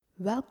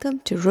Welcome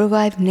to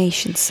Revive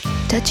Nations,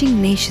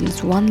 touching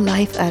nations one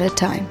life at a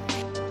time.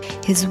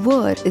 His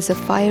word is a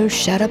fire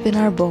shut up in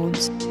our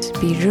bones.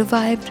 Be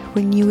revived,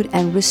 renewed,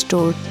 and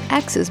restored.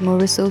 Access more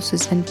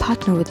resources and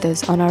partner with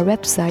us on our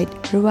website,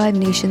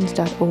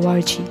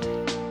 revivenations.org.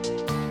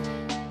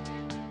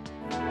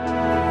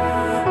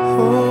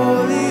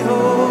 Holy,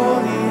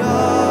 holy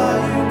are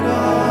you,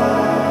 God.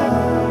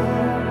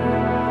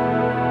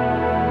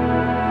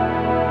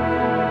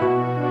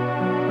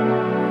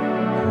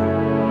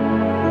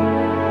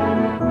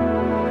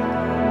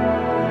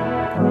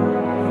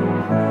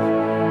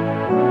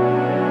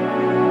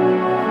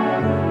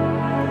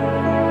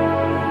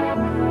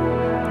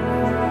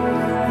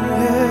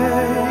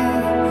 Yeah.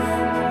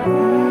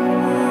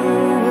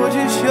 Would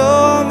you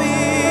show me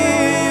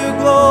your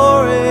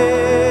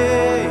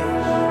glory?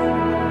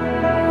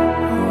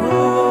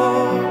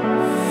 Oh,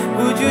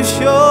 would you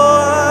show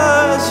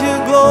us your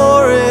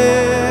glory,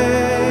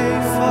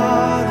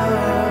 Father?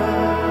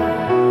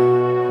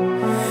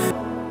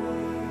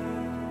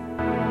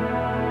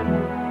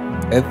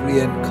 Every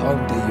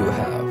encounter you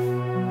have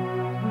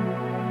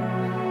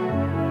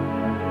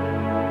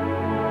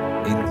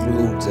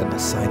includes an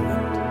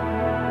assignment.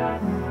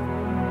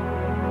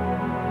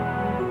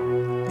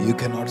 You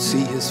cannot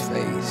see his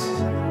face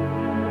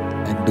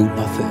and do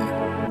nothing.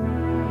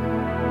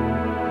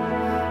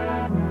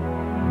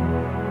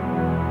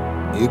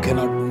 You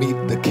cannot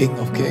meet the King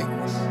of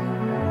Kings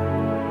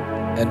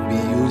and be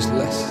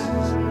useless.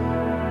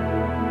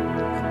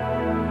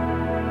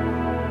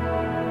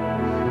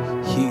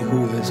 He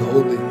who is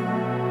holy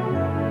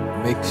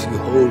makes you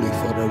holy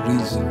for a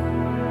reason,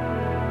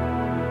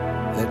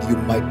 that you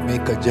might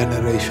make a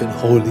generation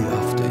holy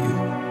after you,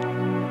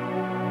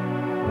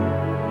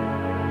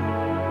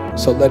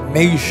 so that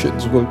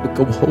nations will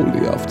become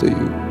holy after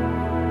you.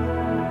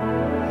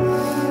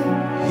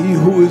 He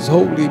who is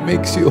holy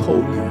makes you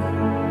holy,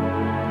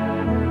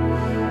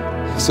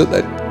 so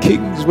that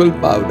kings will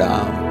bow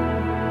down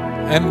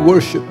and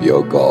worship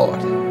your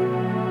God.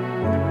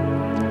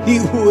 He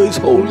who is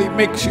holy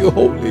makes you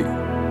holy.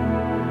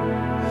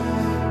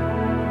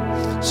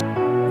 So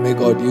may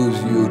God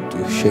use you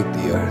to shake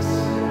the earth.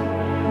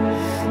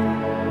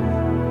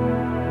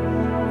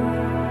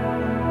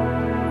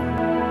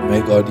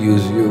 May God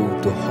use you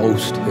to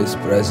host His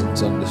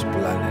presence on this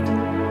planet.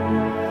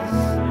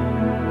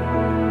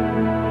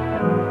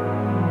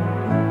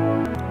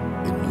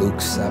 In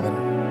Luke 7,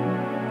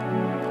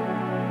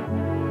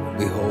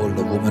 behold,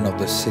 a woman of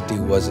the city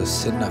was a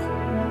sinner.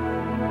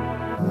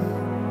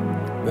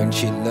 When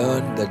she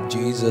learned that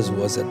Jesus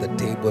was at the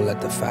table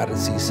at the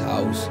Pharisee's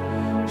house,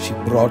 she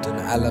brought an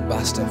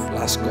alabaster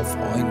flask of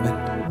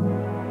ointment,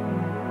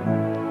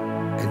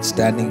 and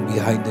standing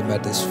behind him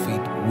at his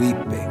feet,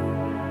 weeping,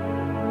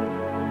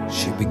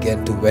 she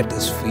began to wet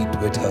his feet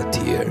with her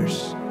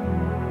tears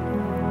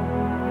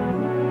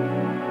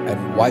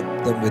and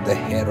wiped them with the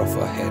hair of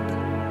her head,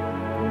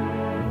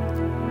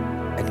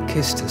 and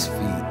kissed his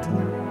feet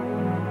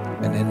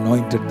and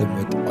anointed them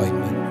with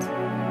ointment.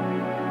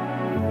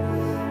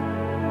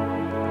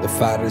 The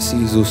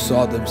Pharisees who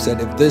saw them said,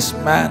 if this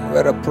man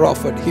were a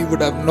prophet, he would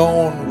have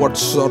known what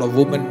sort of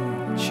woman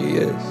she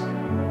is.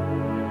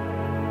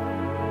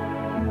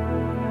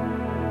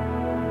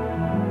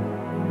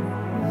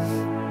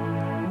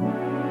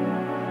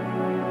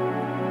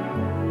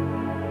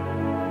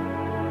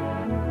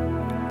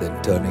 Then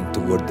turning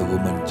toward the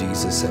woman,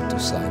 Jesus said to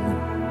Simon,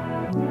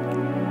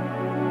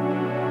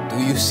 do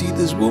you see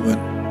this woman?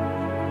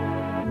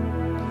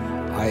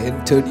 I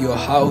entered your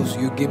house,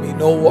 you gave me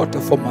no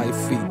water for my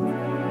feet,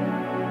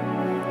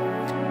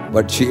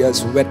 but she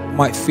has wet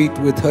my feet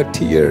with her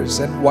tears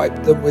and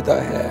wiped them with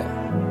her hair.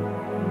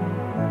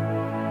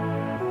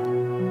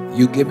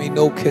 You gave me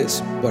no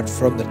kiss, but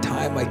from the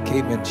time I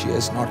came in, she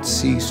has not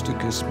ceased to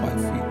kiss my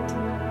feet.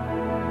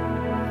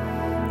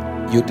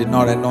 You did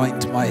not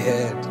anoint my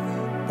head,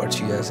 but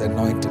she has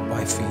anointed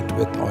my feet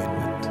with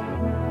ointment.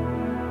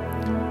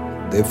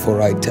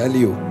 Therefore I tell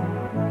you,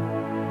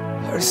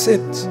 her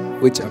sins,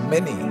 which are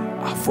many,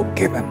 are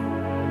forgiven,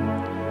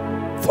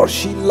 for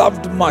she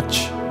loved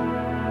much.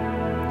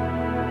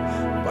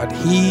 But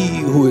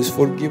he who is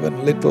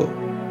forgiven little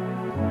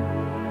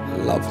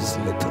loves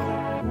little.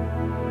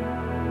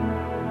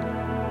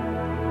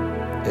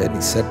 And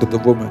he said to the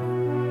woman,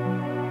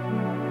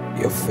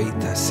 your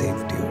faith has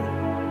saved you.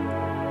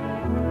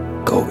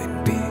 Go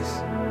in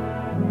peace.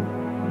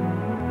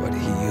 But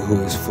he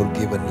who is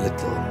forgiven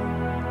little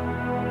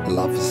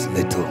loves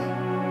little.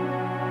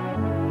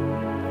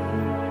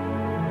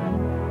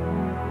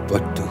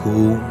 But to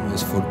whom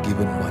is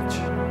forgiven much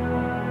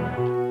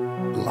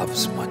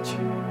loves much.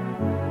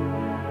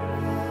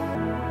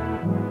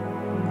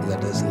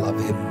 Let us love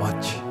him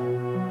much.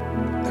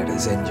 Let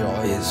us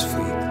enjoy his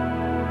faith.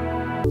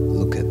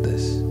 Look at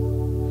this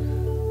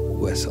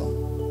vessel.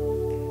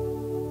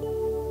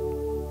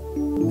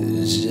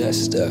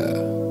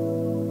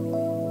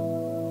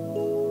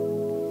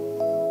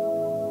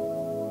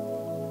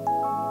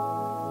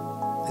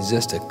 It's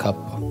just a cup.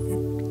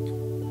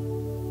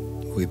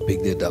 We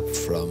picked it up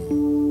from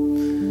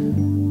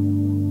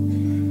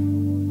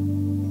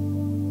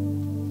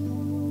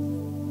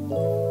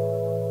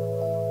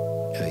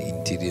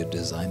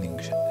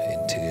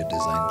interior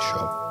design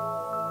shop.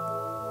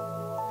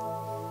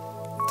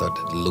 Thought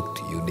it looked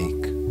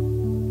unique.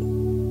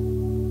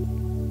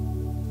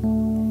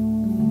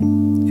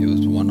 It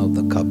was one of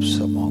the cups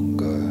among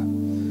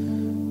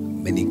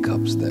many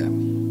cups there.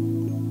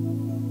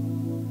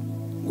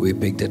 We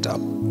picked it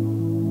up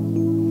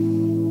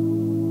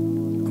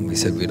and we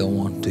said we don't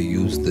want to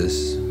use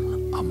this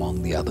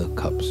among the other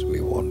cups. We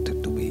want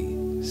it to be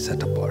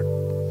set apart.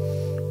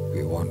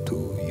 We want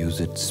to use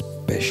it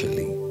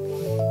specially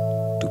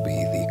to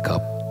be the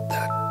cup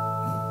that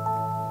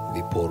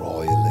we pour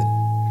oil in,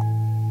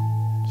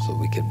 so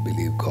we can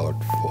believe God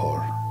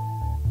for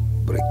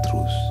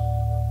breakthroughs.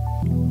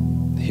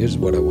 Here's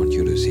what I want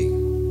you to see.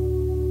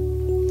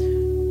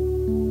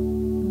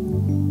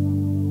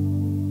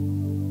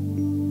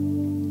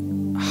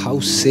 How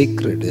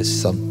sacred is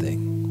something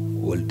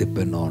will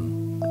depend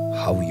on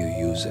how you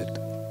use it,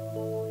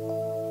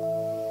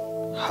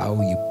 how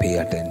you pay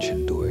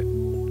attention to it,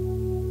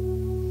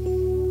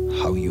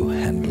 how you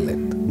handle it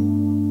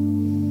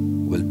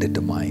will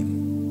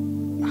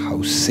determine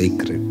how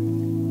sacred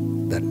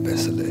that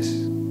vessel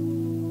is.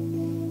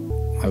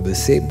 Now the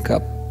same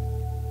cup,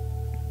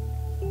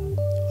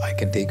 I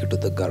can take it to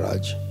the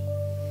garage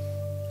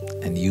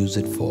and use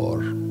it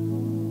for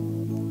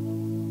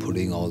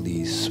putting all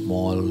these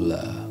small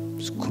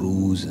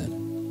screws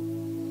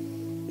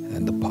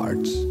and the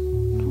parts,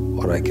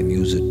 or I can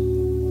use it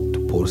to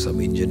pour some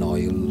engine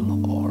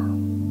oil or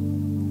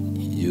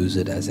use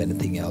it as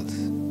anything else.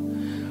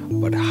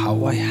 But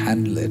how I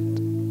handle it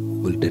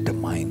will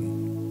determine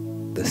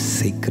the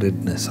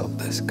sacredness of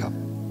this cup,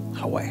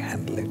 how I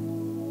handle it.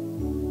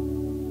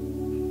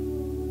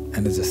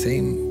 And it's the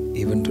same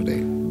even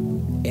today.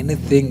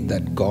 Anything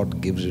that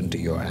God gives into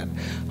your hand,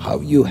 how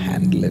you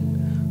handle it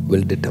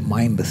will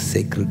determine the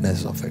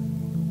sacredness of it.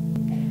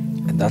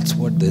 And that's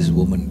what this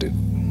woman did.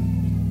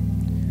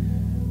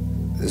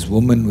 This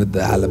woman with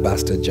the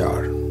alabaster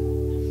jar,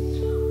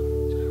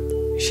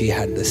 she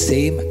had the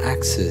same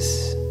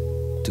access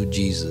to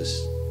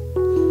Jesus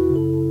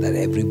that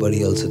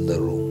everybody else in the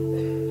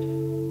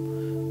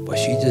room. But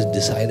she just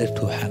decided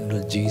to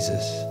handle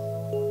Jesus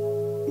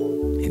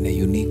in a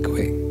unique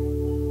way.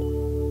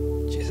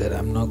 She said,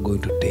 I'm not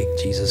going to take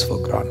Jesus for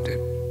granted.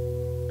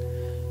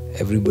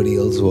 Everybody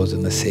else was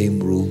in the same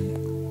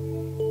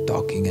room,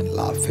 talking and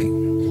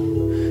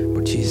laughing.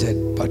 But she said,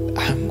 but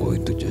I'm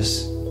going to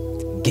just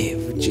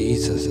give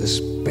Jesus a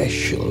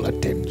special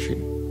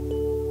attention.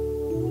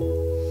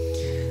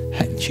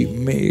 And she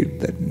made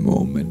that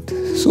moment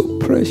so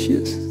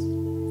precious.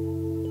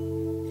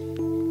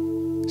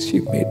 She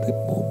made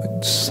that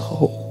moment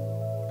so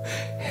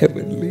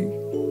heavenly.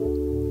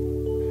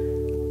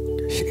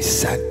 She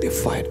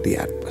sanctified the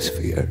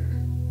atmosphere.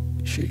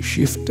 She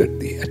shifted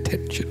the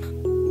attention.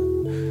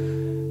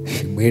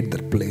 She made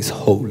that place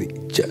holy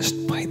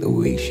just by the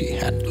way she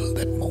handled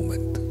that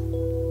moment.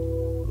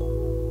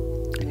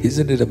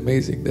 Isn't it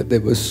amazing that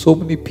there were so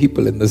many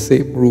people in the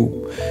same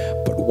room,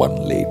 but one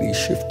lady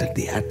shifted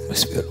the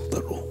atmosphere of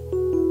the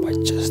room by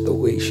just the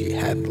way she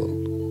handled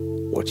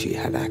what she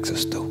had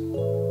access to.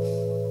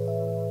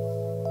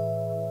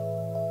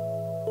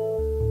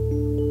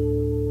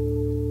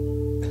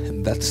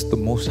 And that's the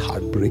most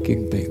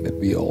heartbreaking thing, that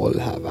we all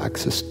have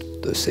access to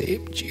the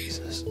same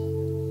Jesus.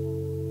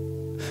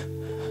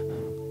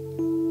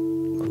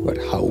 But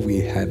how we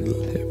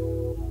handle Him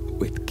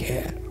with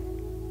care,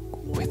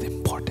 with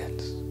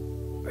importance,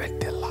 with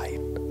delight,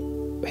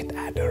 with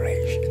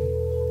adoration,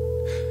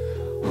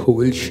 who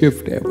will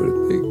shift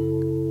everything.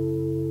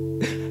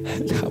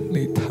 And how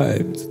many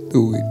times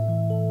do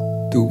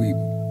we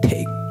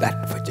take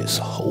that which is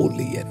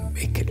holy and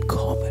make it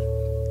common?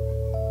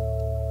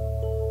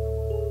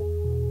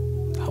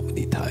 How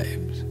many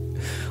times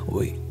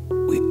we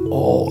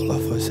all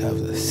of us have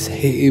the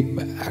same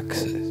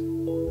access.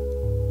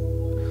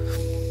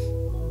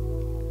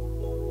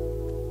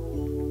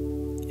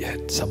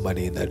 Yet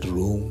somebody in that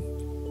room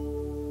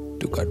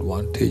took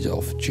advantage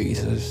of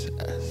Jesus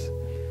as,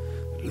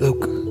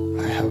 look,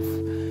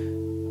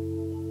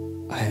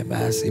 I am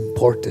as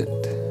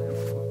important.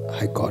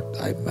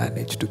 I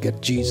managed to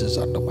get Jesus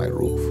under my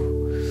roof.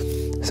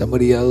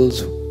 Somebody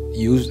else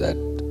used that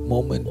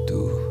moment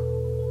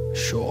to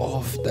show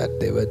off that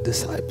they were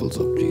disciples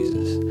of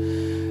Jesus.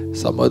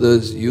 Some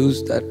others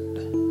used that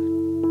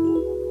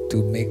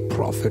to make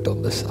profit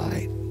on the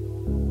side.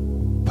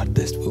 But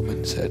this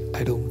woman said,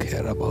 I don't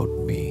care about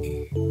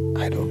me.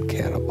 I don't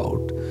care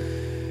about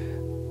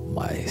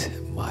my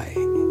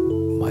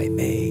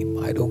name.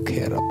 I don't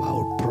care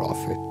about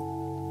profit.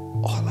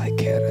 All I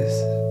care is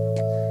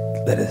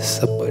there is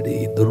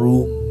somebody in the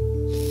room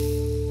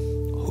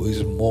who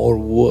is more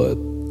worth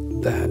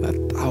than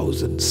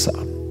 1,000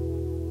 suns.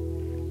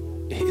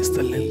 He is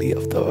the lily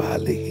of the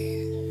valley.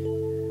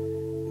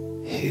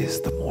 He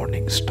is the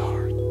morning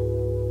star.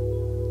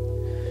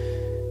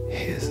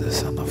 He is the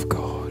Son of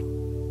God.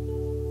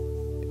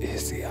 He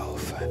is the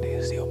Alpha and He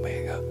is the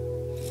Omega.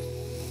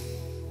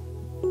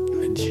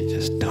 And she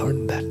just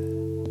turned that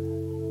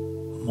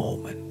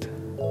moment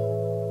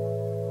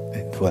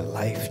into a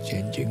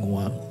life-changing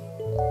one.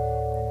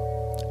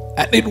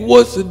 And it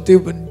wasn't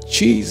even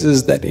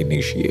Jesus that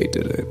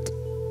initiated it.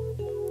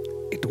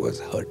 It was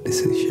her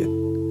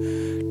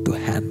decision to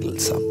handle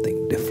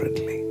something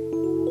differently.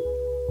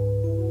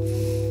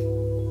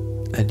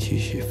 And she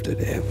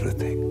shifted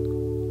everything.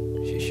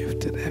 She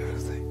shifted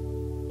everything.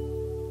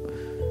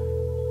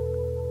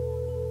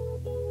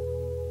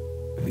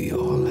 We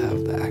all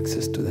have the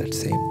access to that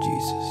same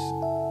Jesus.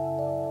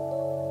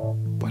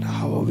 But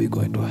how are we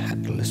going to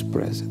handle His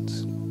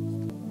presence?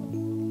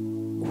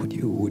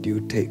 Would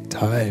you take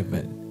time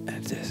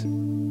and just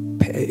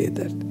pay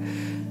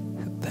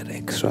that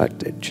extra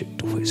attention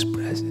to His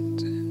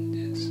presence and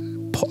just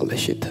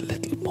polish it a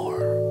little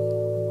more?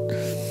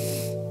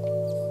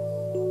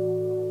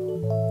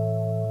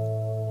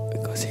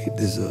 Because He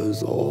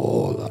deserves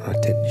all our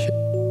attention.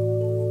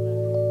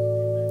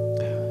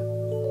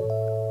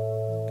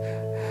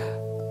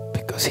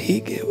 Because He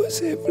gave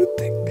us everything.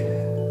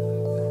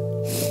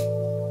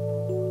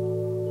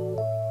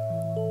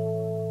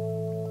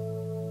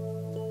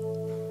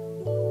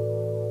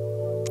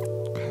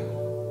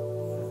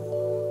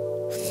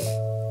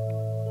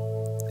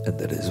 And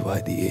that is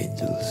why the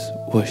angels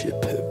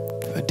worship Him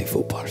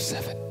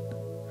 24/7.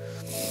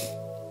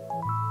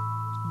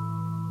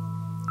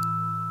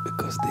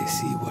 Because they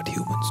see what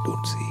humans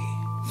don't see.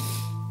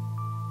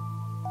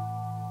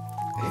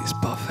 He's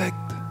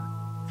perfect.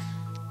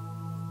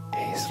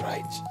 He's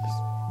righteous.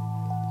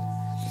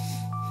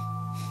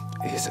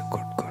 He's a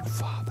good, good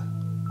Father.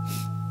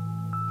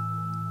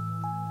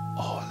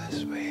 All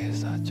His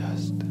ways are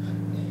just.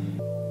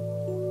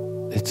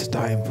 It's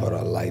time for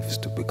our lives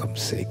to become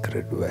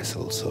sacred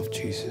vessels of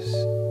Jesus.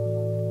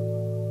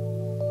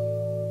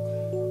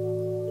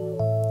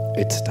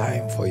 It's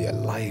time for your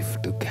life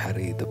to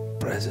carry the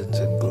presence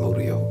and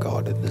glory of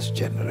God in this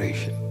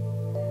generation.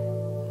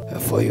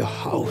 And for your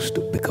house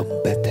to become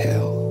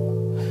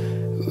Bethel,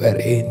 where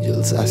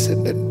angels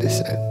ascend and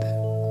descend.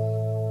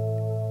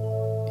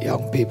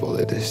 Young people,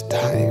 it is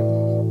time.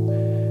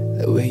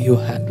 The way you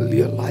handle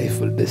your life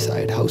will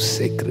decide how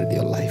sacred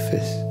your life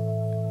is.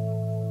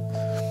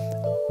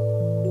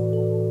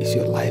 Is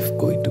your life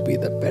going to be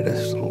the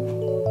pedestal,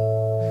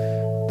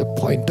 the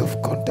point of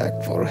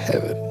contact for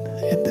heaven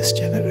in this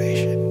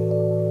generation?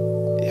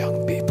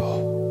 Young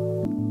people,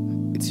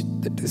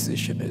 the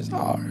decision is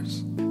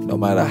ours. No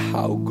matter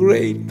how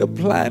great the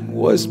plan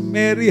was,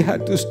 Mary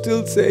had to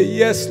still say,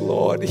 "Yes,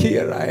 Lord,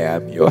 here I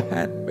am, your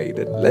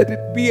handmaiden. Let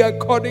it be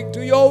according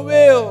to your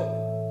will."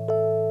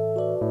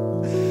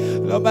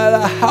 No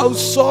matter how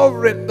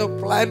sovereign the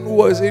plan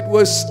was, it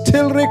was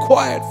still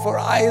required for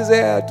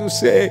Isaiah to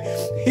say,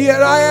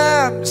 "Here I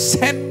am,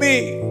 send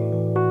me."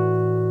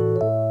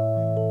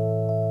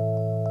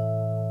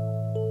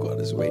 God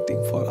is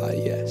waiting for our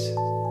yes.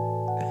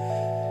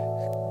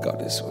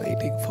 God is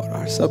waiting for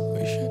our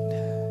submission.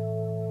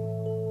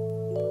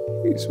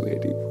 He's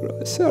waiting for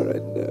our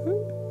surrender.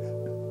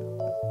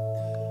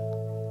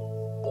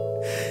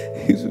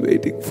 He's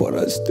waiting for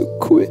us to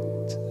quit,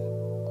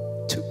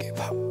 to give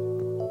up,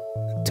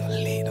 to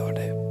lean on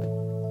Him.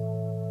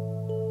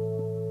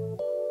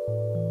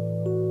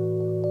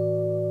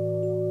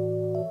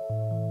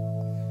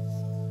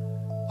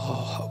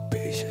 Oh, how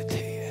patient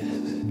He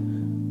is.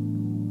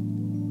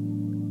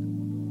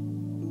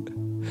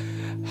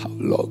 How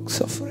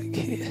long-suffering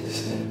He is.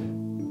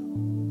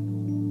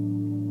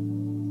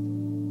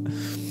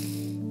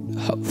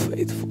 How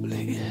faithful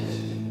He is.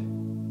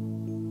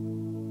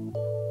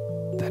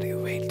 That He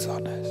waits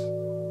on us.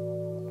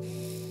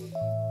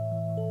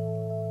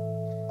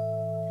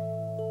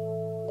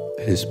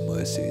 His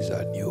mercies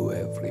are new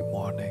every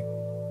morning.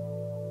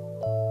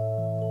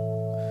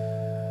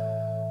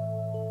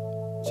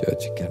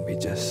 Church, can we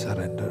just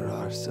surrender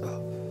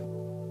ourselves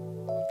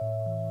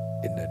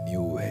in a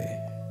new way?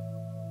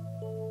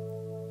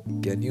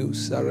 Can you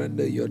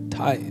surrender your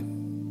time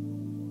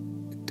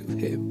to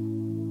Him?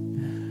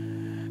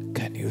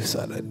 Can you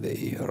surrender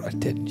your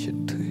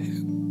attention to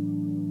Him?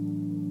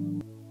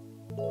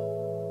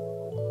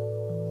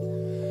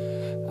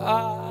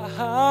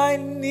 I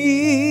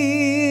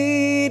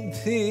need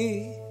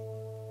Thee.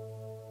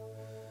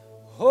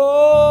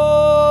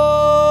 Oh,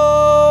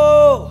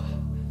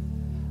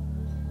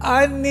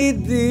 I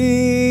need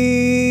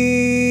Thee.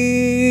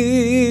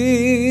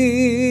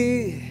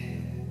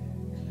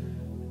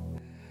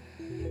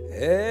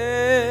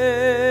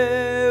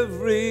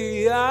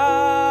 Every hour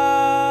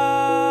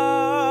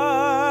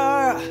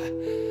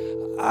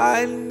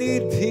I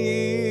need Thee.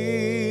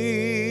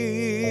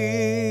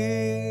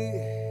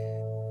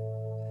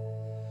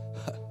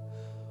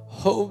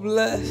 Oh,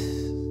 bless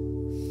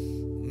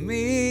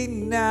me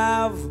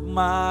now,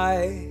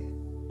 my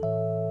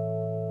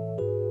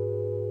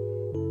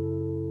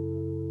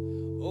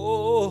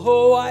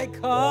oh, I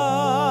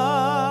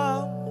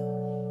come.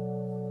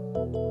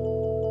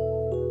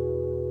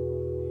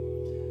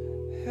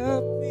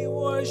 Help me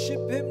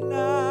worship Him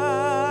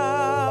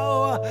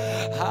now.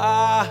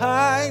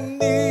 I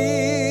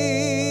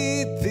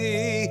need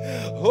Thee.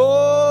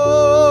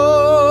 Oh,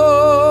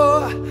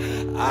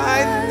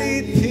 I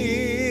need Thee.